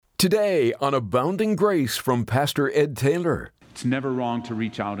Today on Abounding Grace from Pastor Ed Taylor. It's never wrong to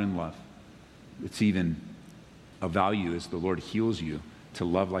reach out in love. It's even a value as the Lord heals you to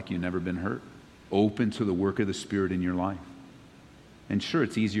love like you've never been hurt. Open to the work of the Spirit in your life. And sure,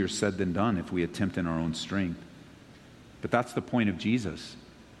 it's easier said than done if we attempt in our own strength. But that's the point of Jesus.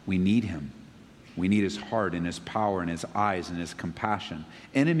 We need Him. We need His heart and His power and His eyes and His compassion.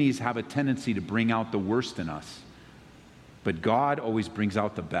 Enemies have a tendency to bring out the worst in us. But God always brings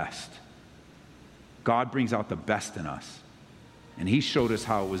out the best. God brings out the best in us. And He showed us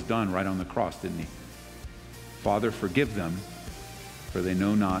how it was done right on the cross, didn't He? Father, forgive them, for they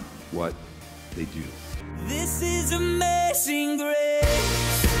know not what they do. This is amazing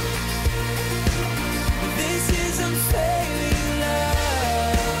grace. This is unfailing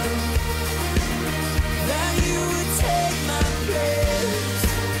love. That you would take my place.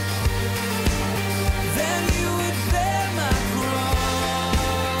 That you would bear my cross.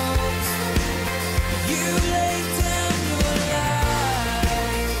 You laid down your life.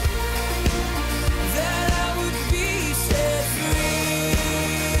 That I would be set free.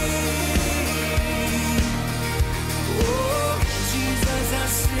 Oh, Jesus, I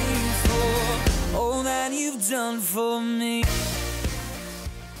sing for all that you've done for me.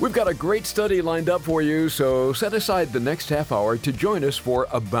 We've got a great study lined up for you, so set aside the next half hour to join us for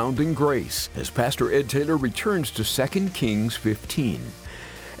Abounding Grace as Pastor Ed Taylor returns to 2 Kings 15.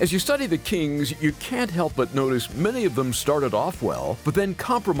 As you study the Kings, you can't help but notice many of them started off well, but then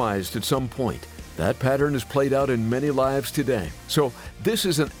compromised at some point. That pattern is played out in many lives today. So this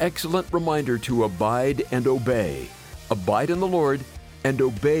is an excellent reminder to abide and obey. Abide in the Lord and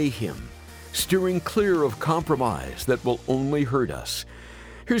obey Him, steering clear of compromise that will only hurt us.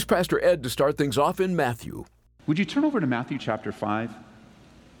 Here's Pastor Ed to start things off in Matthew. Would you turn over to Matthew chapter 5?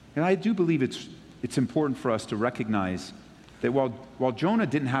 And I do believe it's important for us to recognize that while Jonah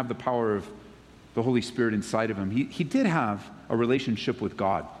didn't have the power of the Holy Spirit inside of him, he did have a relationship with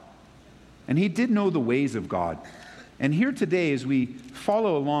God. And he did know the ways of God. And here today, as we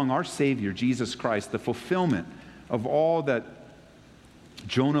follow along our Savior, Jesus Christ, the fulfillment of all that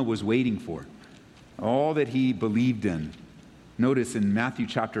Jonah was waiting for, all that he believed in. Notice in Matthew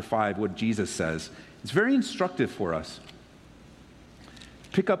chapter 5 what Jesus says. It's very instructive for us.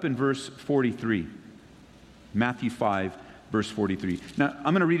 Pick up in verse 43. Matthew 5, verse 43. Now,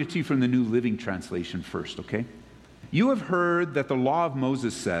 I'm going to read it to you from the New Living Translation first, okay? You have heard that the law of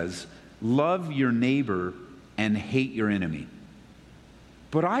Moses says, love your neighbor and hate your enemy.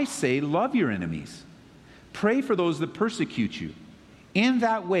 But I say, love your enemies. Pray for those that persecute you. In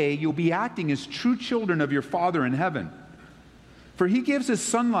that way, you'll be acting as true children of your Father in heaven. For He gives His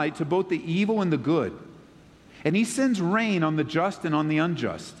sunlight to both the evil and the good. And He sends rain on the just and on the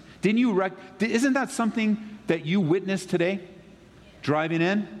unjust. Isn't that something that you witnessed today? Driving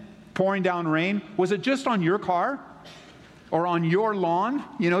in, pouring down rain. Was it just on your car? Or on your lawn?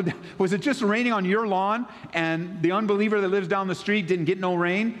 Was it just raining on your lawn and the unbeliever that lives down the street didn't get no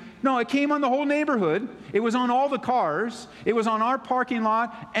rain? No, it came on the whole neighborhood. It was on all the cars. It was on our parking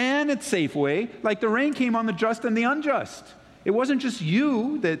lot and at Safeway. Like the rain came on the just and the unjust. It wasn't just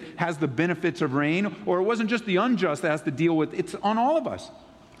you that has the benefits of rain, or it wasn't just the unjust that has to deal with. It's on all of us.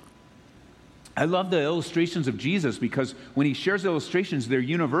 I love the illustrations of Jesus because when He shares illustrations, they're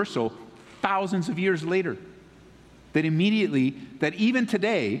universal thousands of years later. That even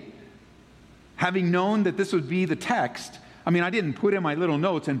today, having known that this would be the text, I didn't put in my little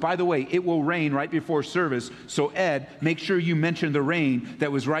notes, and by the way, it will rain right before service, so Ed, make sure you mention the rain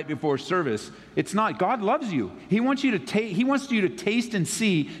that was right before service. It's not. God loves you. He wants you to taste and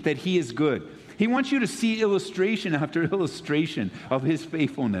see that He is good. He wants you to see illustration after illustration of His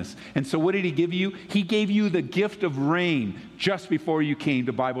faithfulness. And so what did He give you? He gave you the gift of rain just before you came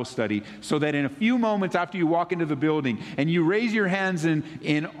to Bible study, so that in a few moments after you walk into the building and you raise your hands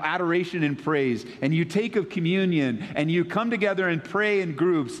in adoration and praise, and you take of communion, and you come together and pray in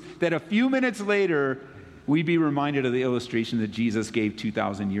groups, that a few minutes later, we be reminded of the illustration that Jesus gave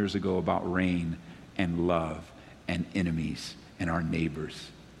 2,000 years ago about rain and love and enemies and our neighbors.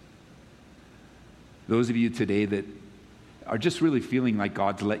 Those of you today that are just really feeling like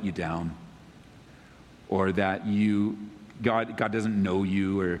God's let you down, or that God doesn't know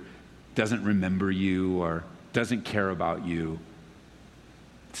you, or doesn't remember you, or doesn't care about you,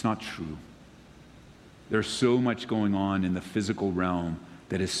 it's not true. There's so much going on in the physical realm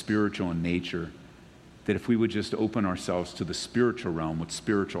that is spiritual in nature, that if we would just open ourselves to the spiritual realm with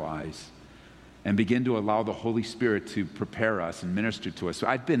spiritual eyes, and begin to allow the Holy Spirit to prepare us and minister to us. So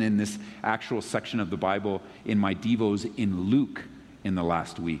I've been in this actual section of the Bible in my devos in Luke in the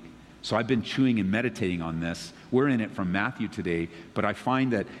last week. So I've been chewing and meditating on this. We're in it from Matthew today, but I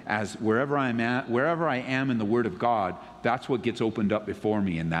find that as wherever I am in the Word of God, that's what gets opened up before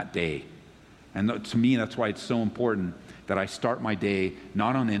me in that day. And to me, that's why it's so important that I start my day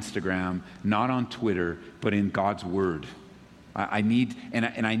not on Instagram, not on Twitter, but in God's Word. I need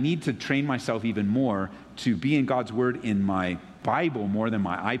to train myself even more to be in God's Word in my Bible more than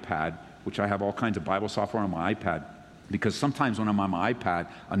my iPad, which I have all kinds of Bible software on my iPad, because sometimes when I'm on my iPad,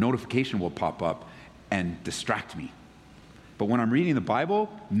 a notification will pop up and distract me. But when I'm reading the Bible,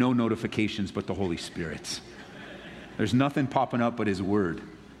 no notifications but the Holy Spirit's. There's nothing popping up but His Word.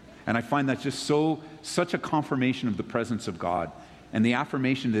 And I find that just such a confirmation of the presence of God and the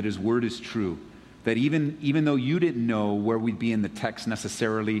affirmation that His Word is true. That even though you didn't know where we'd be in the text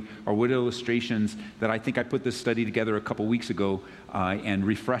necessarily or what illustrations, that I think I put this study together a couple weeks ago and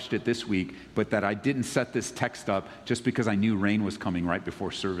refreshed it this week, but that I didn't set this text up just because I knew rain was coming right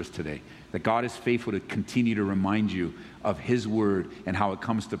before service today. That God is faithful to continue to remind you of His Word and how it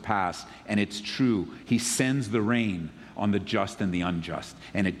comes to pass. And it's true. He sends the rain on the just and the unjust.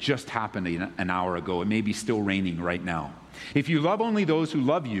 And it just happened an hour ago. It may be still raining right now. If you love only those who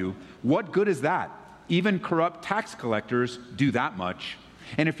love you, what good is that? Even corrupt tax collectors do that much.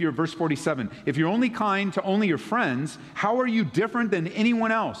 And if you're, verse 47, if you're only kind to only your friends, how are you different than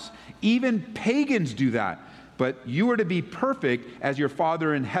anyone else? Even pagans do that. But you are to be perfect as your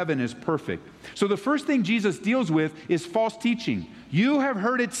Father in heaven is perfect. So the first thing Jesus deals with is false teaching. You have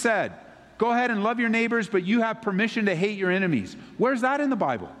heard it said, go ahead and love your neighbors, but you have permission to hate your enemies. Where's that in the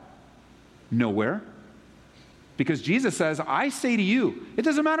Bible? Nowhere. Because Jesus says, I say to you, it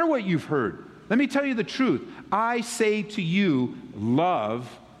doesn't matter what you've heard. Let me tell you the truth. I say to you, love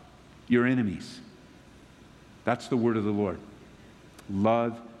your enemies. That's the word of the Lord.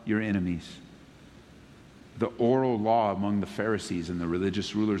 Love your enemies. The oral law among the Pharisees and the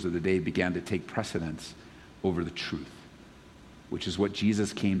religious rulers of the day began to take precedence over the truth, which is what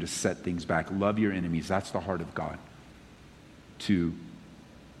Jesus came to set things back. Love your enemies. That's the heart of God. To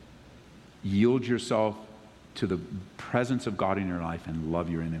yield yourself to the presence of God in your life and love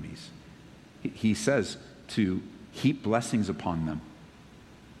your enemies. He says to heap blessings upon them.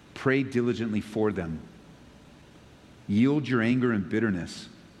 Pray diligently for them. Yield your anger and bitterness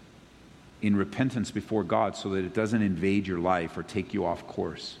in repentance before God so that it doesn't invade your life or take you off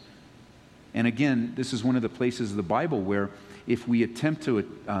course. And again, this is one of the places of the Bible where if we attempt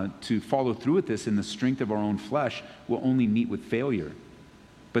to follow through with this in the strength of our own flesh, we'll only meet with failure.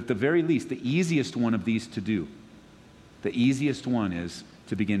 But the very least, the easiest one of these to do, the easiest one is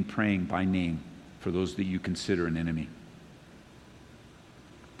to begin praying by name for those that you consider an enemy.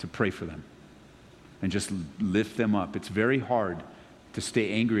 To pray for them and just lift them up. It's very hard to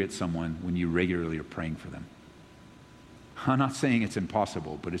stay angry at someone when you regularly are praying for them. I'm not saying it's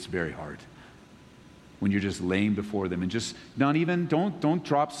impossible, but it's very hard. When you're just laying before them and just don't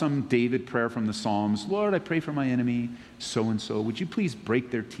drop some David prayer from the Psalms. Lord, I pray for my enemy, so-and-so. Would you please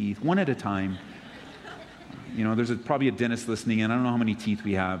break their teeth one at a time? You know, there's probably a dentist listening in. I don't know how many teeth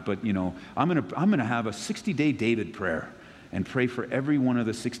we have, but you know, I'm gonna have a 60-day David prayer and pray for every one of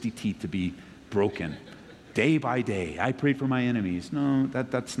the 60 teeth to be broken. Day by day, I prayed for my enemies. No,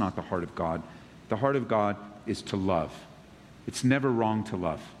 that's not the heart of God. The heart of God is to love. It's never wrong to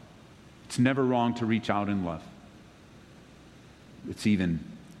love. It's never wrong to reach out in love. It's even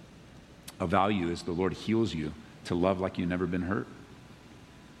a value as the Lord heals you to love like you've never been hurt.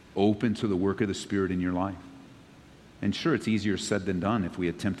 Open to the work of the Spirit in your life. And sure, it's easier said than done if we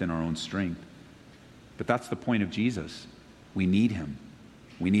attempt in our own strength. But that's the point of Jesus. We need Him.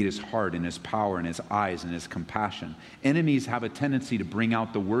 We need His heart and His power and His eyes and His compassion. Enemies have a tendency to bring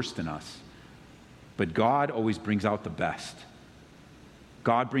out the worst in us. But God always brings out the best.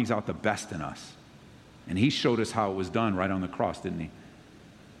 God brings out the best in us. And He showed us how it was done right on the cross, didn't He?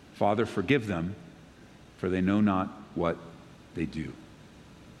 Father, forgive them, for they know not what they do.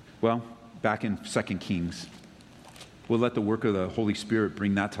 Well, back in 2 Kings, we'll let the work of the Holy Spirit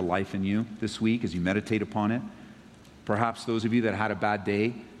bring that to life in you this week as you meditate upon it. Perhaps those of you that had a bad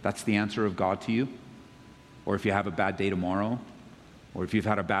day, that's the answer of God to you. Or if you have a bad day tomorrow, or if you've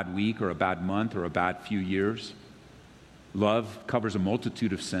had a bad week or a bad month or a bad few years. Love covers a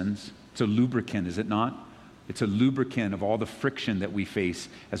multitude of sins. It's a lubricant, is it not? It's a lubricant of all the friction that we face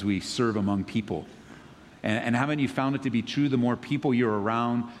as we serve among people. And haven't you found it to be true? The more people you're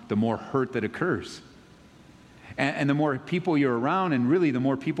around, the more hurt that occurs. And the more people you're around, and really the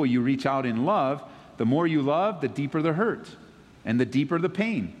more people you reach out in love, the more you love, the deeper the hurt and the deeper the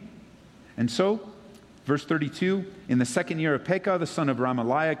pain. And so, Verse 32, in the second year of Pekah, the son of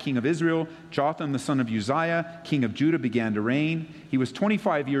Ramaliah, king of Israel, Jotham, the son of Uzziah, king of Judah, began to reign. He was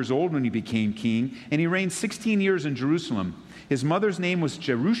 25 years old when he became king, and he reigned 16 years in Jerusalem. His mother's name was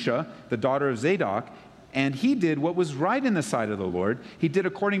Jerusha, the daughter of Zadok, and he did what was right in the sight of the Lord. He did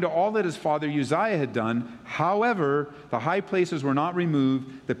according to all that his father Uzziah had done. However, the high places were not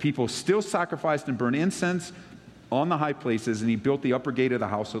removed. The people still sacrificed and burned incense on the high places, and he built the upper gate of the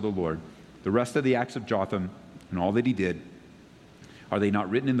house of the Lord. The rest of the acts of Jotham and all that he did, are they not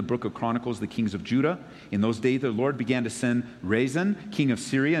written in the book of Chronicles, the kings of Judah? In those days the Lord began to send Rezin, king of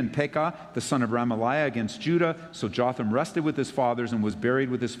Syria, and Pekah, the son of Ramaliah, against Judah. So Jotham rested with his fathers and was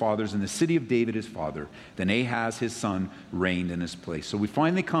buried with his fathers in the city of David his father. Then Ahaz his son reigned in his place. So we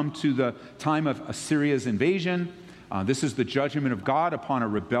finally come to the time of Assyria's invasion. This is the judgment of God upon a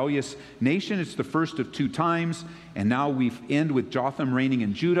rebellious nation. It's the first of two times. And now we end with Jotham reigning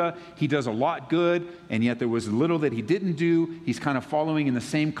in Judah. He does a lot good, and yet there was little that he didn't do. He's kind of following in the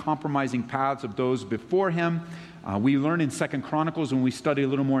same compromising paths of those before him. We learn in 2 Chronicles, when we study a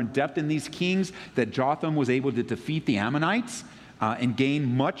little more in depth in these kings, that Jotham was able to defeat the Ammonites and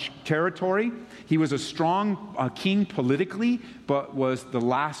gain much territory. He was a strong king politically, but was the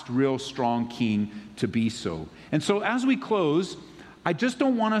last real strong king to be so. And so as we close, I just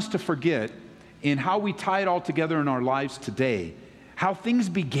don't want us to forget in how we tie it all together in our lives today, how things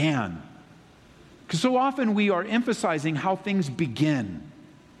began. Because so often we are emphasizing how things begin.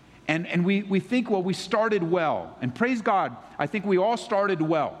 And we think, well, we started well. And praise God, I think we all started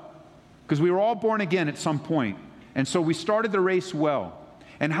well. Because we were all born again at some point. And so we started the race well.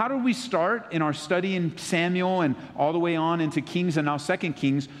 And how did we start in our study in Samuel and all the way on into Kings and now 2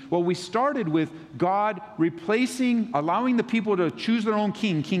 Kings? Well, we started with God allowing the people to choose their own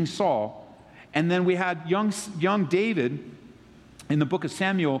king, King Saul. And then we had young David in the book of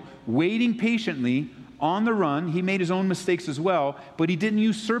Samuel waiting patiently on the run. He made his own mistakes as well, but he didn't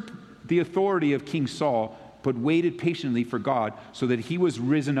usurp the authority of King Saul, but waited patiently for God so that he was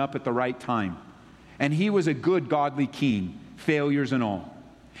risen up at the right time. And he was a good, godly king, failures and all.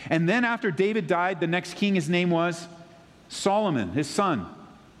 And then after David died, the next king, his name was Solomon, his son.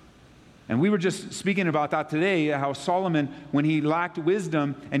 And we were just speaking about that today, how Solomon, when he lacked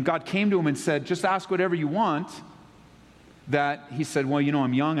wisdom and God came to him and said, just ask whatever you want, that he said, well, you know,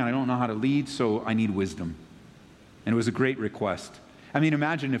 I'm young and I don't know how to lead, so I need wisdom. And it was a great request. I mean,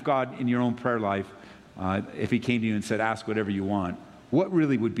 imagine if God, in your own prayer life, if he came to you and said, ask whatever you want, what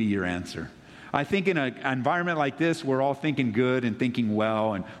really would be your answer? I think in an environment like this, we're all thinking good and thinking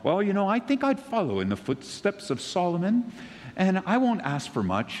well. And, well, you know, I think I'd follow in the footsteps of Solomon. And I won't ask for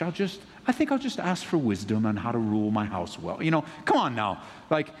much. I think I'll just ask for wisdom on how to rule my house well. You know, come on now.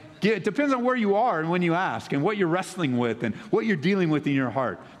 Like, it depends on where you are and when you ask and what you're wrestling with and what you're dealing with in your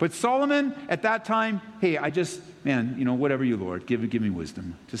heart. But Solomon, at that time, hey, whatever you, Lord, give me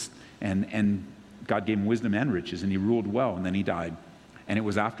wisdom. And God gave him wisdom and riches, and he ruled well, and then he died. And it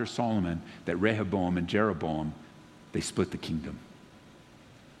was after Solomon that Rehoboam and Jeroboam, they split the kingdom.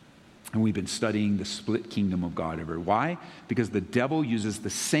 And we've been studying the split kingdom of God ever. Why? Because the devil uses the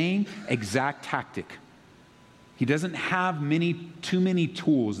same exact tactic. He doesn't have too many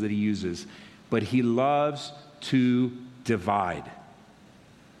tools that he uses, but he loves to divide.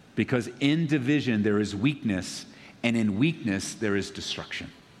 Because in division there is weakness, and in weakness there is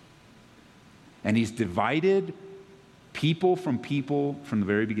destruction. And he's divided people from the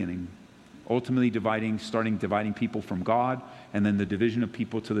very beginning, ultimately dividing people from God, and then the division of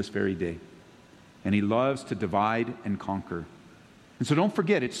people to this very day. And he loves to divide and conquer. And so don't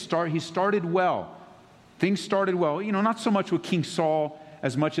forget, he started well. Things started well. You know, not so much with King Saul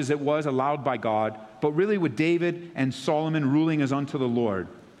as much as it was allowed by God, but really with David and Solomon ruling as unto the Lord.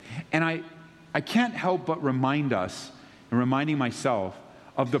 And I can't help but remind us, and reminding myself,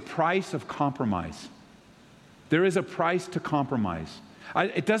 of the price of compromise. There is a price to compromise.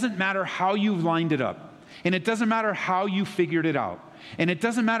 It doesn't matter how you've lined it up. And it doesn't matter how you figured it out. And it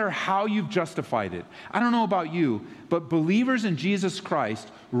doesn't matter how you've justified it. I don't know about you, but believers in Jesus Christ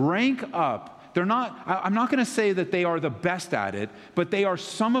rank up. I'm not going to say that they are the best at it, but they are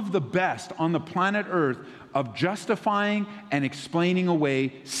some of the best on the planet Earth of justifying and explaining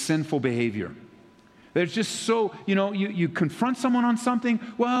away sinful behavior. There's just so, you confront someone on something,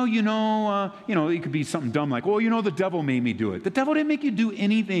 well, it could be something dumb like, well, the devil made me do it. The devil didn't make you do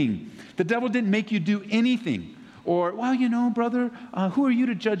anything. The devil didn't make you do anything. Or, well, brother, who are you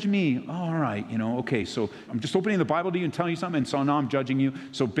to judge me? Oh, all right, okay, so I'm just opening the Bible to you and telling you something, and so now I'm judging you.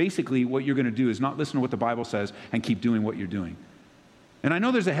 So basically what you're going to do is not listen to what the Bible says and keep doing what you're doing. And I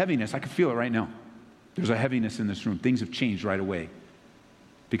know there's a heaviness. I can feel it right now. There's a heaviness in this room. Things have changed right away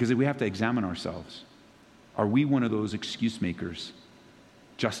because we have to examine ourselves. Are we one of those excuse makers,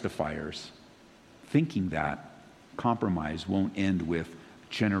 justifiers, thinking that compromise won't end with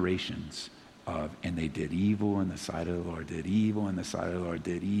generations of, and they did evil in the sight of the Lord, did evil in the sight of the Lord,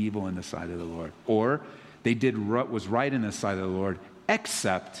 did evil in the sight of the Lord. Or they did what was right in the sight of the Lord,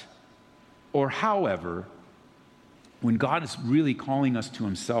 except, or however, when God is really calling us to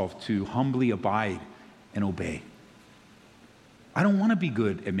himself to humbly abide and obey. I don't want to be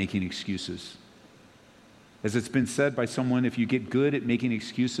good at making excuses. As it's been said by someone, if you get good at making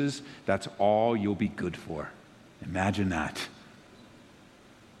excuses, that's all you'll be good for. Imagine that.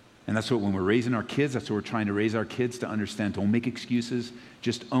 And that's what when we're raising our kids, that's what we're trying to raise our kids to understand. Don't make excuses,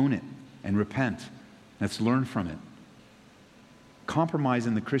 just own it and repent. Let's learn from it. Compromise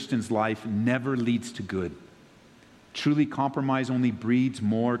in the Christian's life never leads to good. Truly, compromise only breeds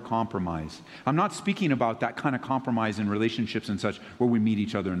more compromise. I'm not speaking about that kind of compromise in relationships and such where we meet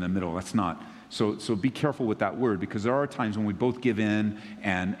each other in the middle. That's not. So be careful with that word, because there are times when we both give in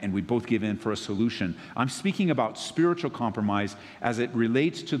and we both give in for a solution. I'm speaking about spiritual compromise as it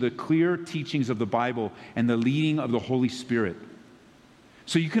relates to the clear teachings of the Bible and the leading of the Holy Spirit.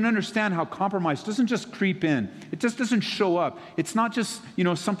 So you can understand how compromise doesn't just creep in. It just doesn't show up. It's not just,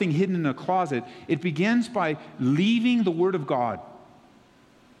 something hidden in a closet. It begins by leaving the Word of God.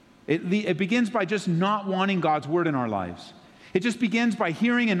 It begins by just not wanting God's Word in our lives. It just begins by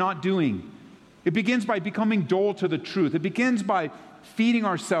hearing and not doing. It begins by becoming dull to the truth. It begins by feeding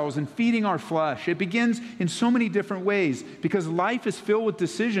ourselves and feeding our flesh. It begins in so many different ways because life is filled with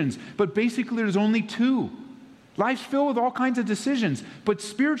decisions, but basically there's only two. Life's filled with all kinds of decisions, but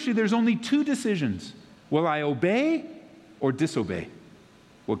spiritually there's only two decisions. Will I obey or disobey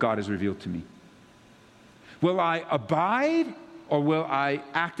what God has revealed to me? Will I abide or will I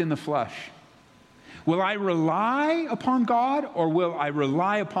act in the flesh? Will I rely upon God or will I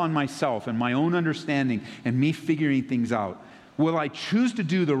rely upon myself and my own understanding and me figuring things out? Will I choose to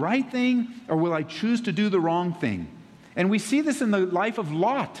do the right thing or will I choose to do the wrong thing? And we see this in the life of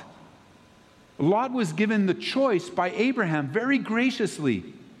Lot. Lot was given the choice by Abraham very graciously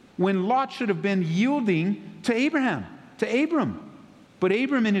when Lot should have been yielding to Abram. But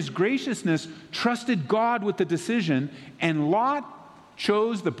Abram in his graciousness trusted God with the decision, and Lot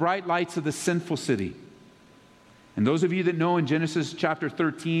chose the bright lights of the sinful city. And those of you that know in Genesis chapter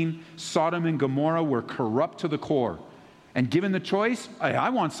 13, Sodom and Gomorrah were corrupt to the core. And given the choice, I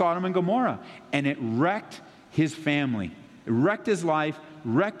want Sodom and Gomorrah. And it wrecked his family. It wrecked his life,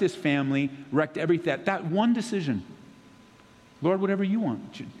 wrecked his family, wrecked everything. That one decision. Lord, whatever you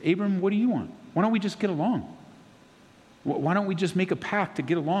want. Abram, what do you want? Why don't we just get along? Why don't we just make a pact to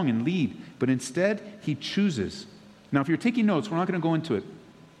get along and lead? But instead, he chooses. Now, if you're taking notes, we're not going to go into it.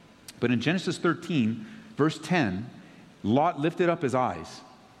 But in Genesis 13, verse 10, Lot lifted up his eyes.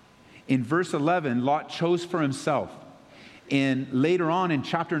 In verse 11, Lot chose for himself. And later on in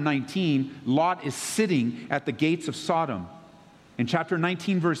chapter 19, Lot is sitting at the gates of Sodom. In chapter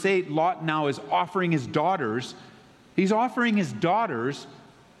 19, verse 8, Lot now is offering his daughters. He's offering his daughters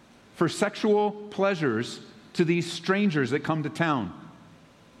for sexual pleasures to these strangers that come to town.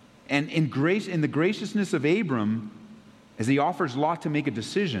 And in the graciousness of Abram, as he offers Lot to make a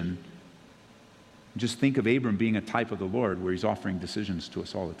decision, just think of Abram being a type of the Lord, where he's offering decisions to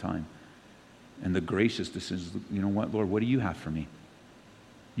us all the time. And the gracious decisions, you know what, Lord, what do you have for me?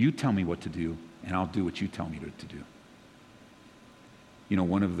 You tell me what to do, and I'll do what you tell me to do. You know,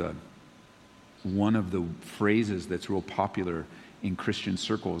 one of the phrases that's real popular in Christian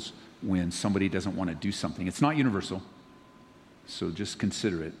circles when somebody doesn't want to do something, it's not universal, so just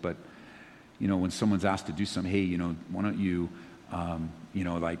consider it, but you know, when someone's asked to do something, hey, you know, why don't you,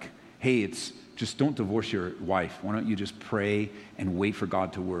 hey, it's just don't divorce your wife. Why don't you just pray and wait for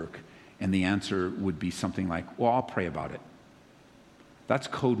God to work? And the answer would be something like, well, I'll pray about it. That's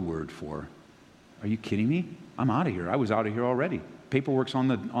code word for, are you kidding me? I'm out of here. I was out of here already. Paperwork's on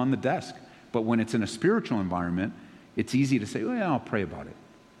the desk. But when it's in a spiritual environment, it's easy to say, well, yeah, I'll pray about it.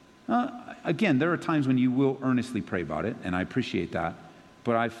 Again, there are times when you will earnestly pray about it, and I appreciate that.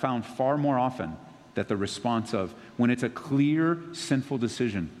 But I've found far more often that the response of, when it's a clear, sinful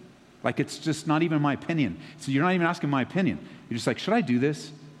decision, like it's just not even my opinion. So you're not even asking my opinion. You're just like, should I do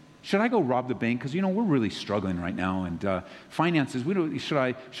this? Should I go rob the bank? Because, you know, we're really struggling right now. And finances, should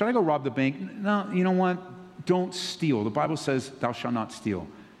I go rob the bank? No, you know what? Don't steal. The Bible says, thou shalt not steal.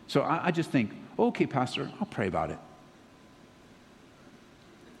 So I just think, okay, Pastor, I'll pray about it.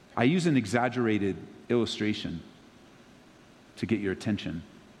 I use an exaggerated illustration to get your attention,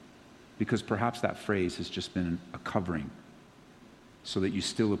 because perhaps that phrase has just been a covering so that you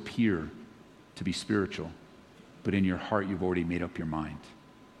still appear to be spiritual, but in your heart you've already made up your mind.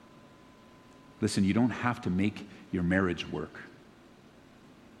 Listen, you don't have to make your marriage work.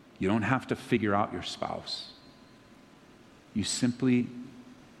 You don't have to figure out your spouse. You simply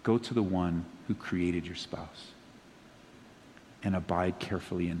go to the one who created your spouse and abide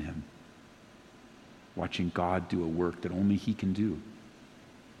carefully in him, watching God do a work that only he can do.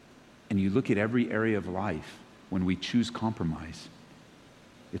 And you look at every area of life when we choose compromise,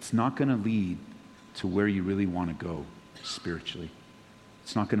 it's not going to lead to where you really want to go spiritually.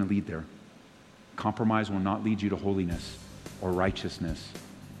 It's not going to lead there. Compromise will not lead you to holiness or righteousness.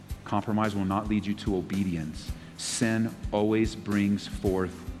 Compromise will not lead you to obedience. Sin always brings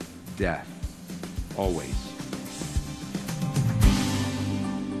forth death. Always.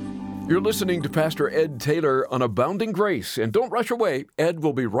 You're listening to Pastor Ed Taylor on Abounding Grace. And don't rush away. Ed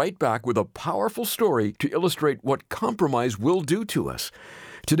will be right back with a powerful story to illustrate what compromise will do to us.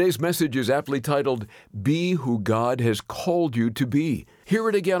 Today's message is aptly titled, Be Who God Has Called You to Be. Hear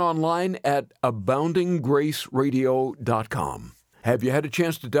it again online at aboundinggraceradio.com. Have you had a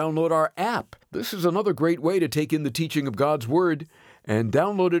chance to download our app? This is another great way to take in the teaching of God's Word, and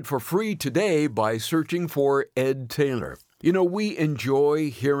download it for free today by searching for Ed Taylor. You know, we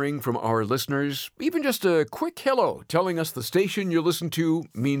enjoy hearing from our listeners. Even just a quick hello telling us the station you listen to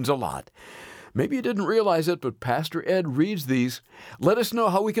means a lot. Maybe you didn't realize it, but Pastor Ed reads these. Let us know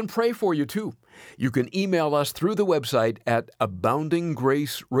how we can pray for you, too. You can email us through the website at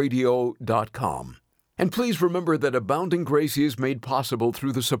aboundinggraceradio.com. And please remember that Abounding Grace is made possible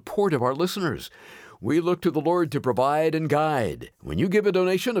through the support of our listeners. We look to the Lord to provide and guide. When you give a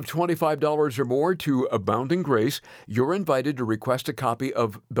donation of $25 or more to Abounding Grace, you're invited to request a copy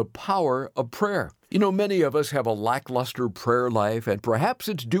of The Power of Prayer. You know, many of us have a lackluster prayer life, and perhaps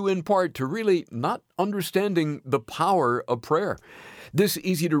it's due in part to really not understanding the power of prayer. This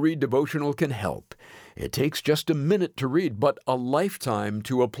easy-to-read devotional can help. It takes just a minute to read, but a lifetime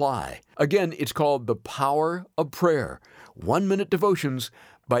to apply. Again, it's called The Power of Prayer, 1-minute devotions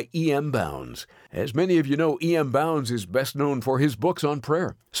by E.M. Bounds. As many of you know, E.M. Bounds is best known for his books on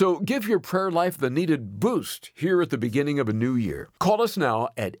prayer. So give your prayer life the needed boost here at the beginning of a new year. Call us now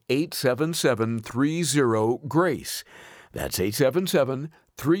at 877-30-GRACE. That's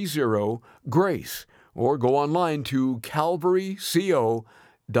 877-30-GRACE. Or go online to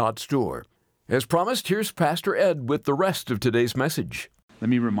calvaryco.store. As promised, here's Pastor Ed with the rest of today's message. Let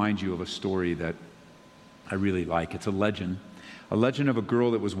me remind you of a story that I really like. It's a legend of a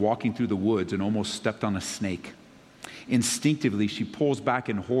girl that was walking through the woods and almost stepped on a snake. Instinctively, she pulls back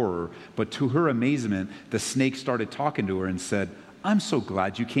in horror, but to her amazement, the snake started talking to her and said, "I'm so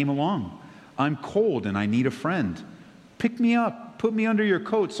glad you came along. I'm cold and I need a friend. Pick me up, put me under your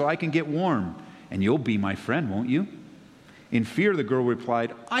coat so I can get warm, and you'll be my friend, won't you?" In fear, the girl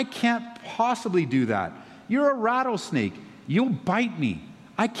replied, "I can't possibly do that. You're a rattlesnake. You'll bite me.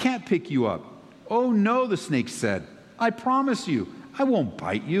 I can't pick you up." "Oh no," the snake said. "I promise you, I won't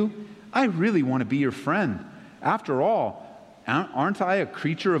bite you. I really want to be your friend. After all, aren't I a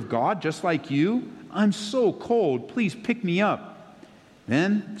creature of God just like you? I'm so cold. Please pick me up."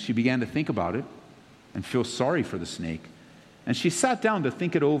 Then she began to think about it and feel sorry for the snake. And she sat down to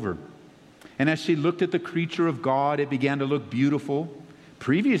think it over. And as she looked at the creature of God, it began to look beautiful.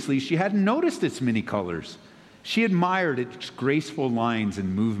 Previously, she hadn't noticed its many colors. She admired its graceful lines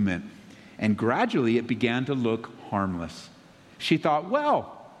and movement. And gradually, it began to look harmless. She thought,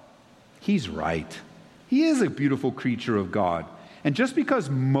 well, he's right. He is a beautiful creature of God. And just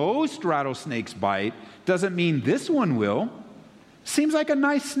because most rattlesnakes bite doesn't mean this one will. Seems like a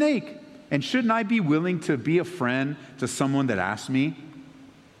nice snake. And shouldn't I be willing to be a friend to someone that asks me?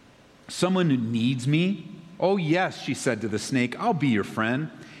 Someone who needs me? "Oh yes," she said to the snake, "I'll be your friend."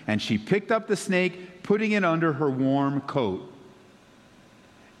 And she picked up the snake, putting it under her warm coat.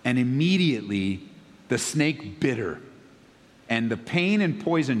 And immediately, the snake bit her. And the pain and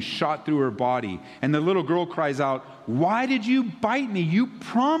poison shot through her body. And the little girl cries out, "Why did you bite me? You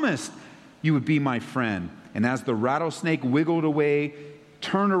promised you would be my friend." And as the rattlesnake wiggled away,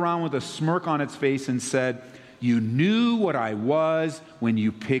 turned around with a smirk on its face and said, "You knew what I was when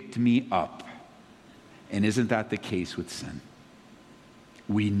you picked me up." And isn't that the case with sin?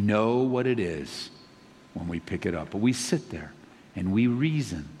 We know what it is when we pick it up, but we sit there and we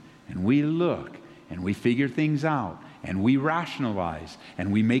reason and we look and we figure things out and we rationalize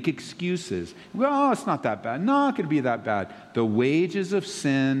and we make excuses. Well, it's not that bad. No, it could be that bad. The wages of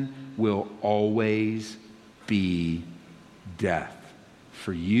sin will always be death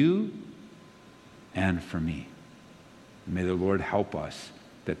for you and for me. May the Lord help us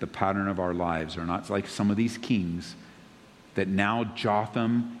that the pattern of our lives are not like some of these kings, that now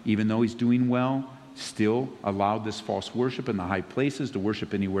Jotham, even though he's doing well, still allowed this false worship in the high places to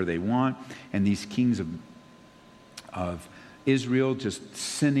worship anywhere they want. And these kings of Israel just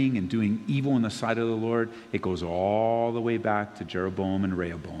sinning and doing evil in the sight of the Lord. It goes all the way back to Jeroboam and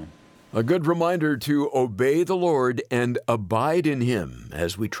Rehoboam. A good reminder to obey the Lord and abide in Him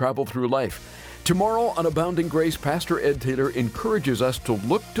as we travel through life. Tomorrow on Abounding Grace, Pastor Ed Taylor encourages us to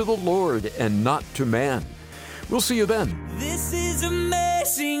look to the Lord and not to man. We'll see you then. This is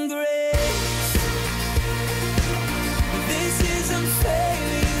amazing grace. This is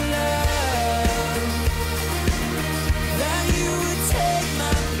unfailing love. That you would take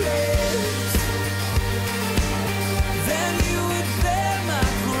my place. That you would bear my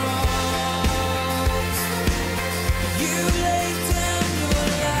cross. You laid down your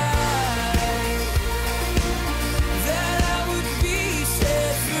life. That I would be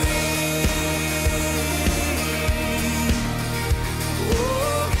set free.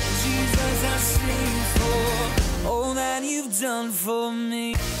 Oh, Jesus, I sing for all that you've done for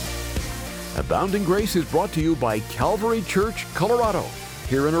me. Abounding Grace is brought to you by Calvary Church, Colorado,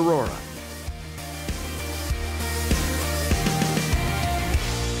 here in Aurora.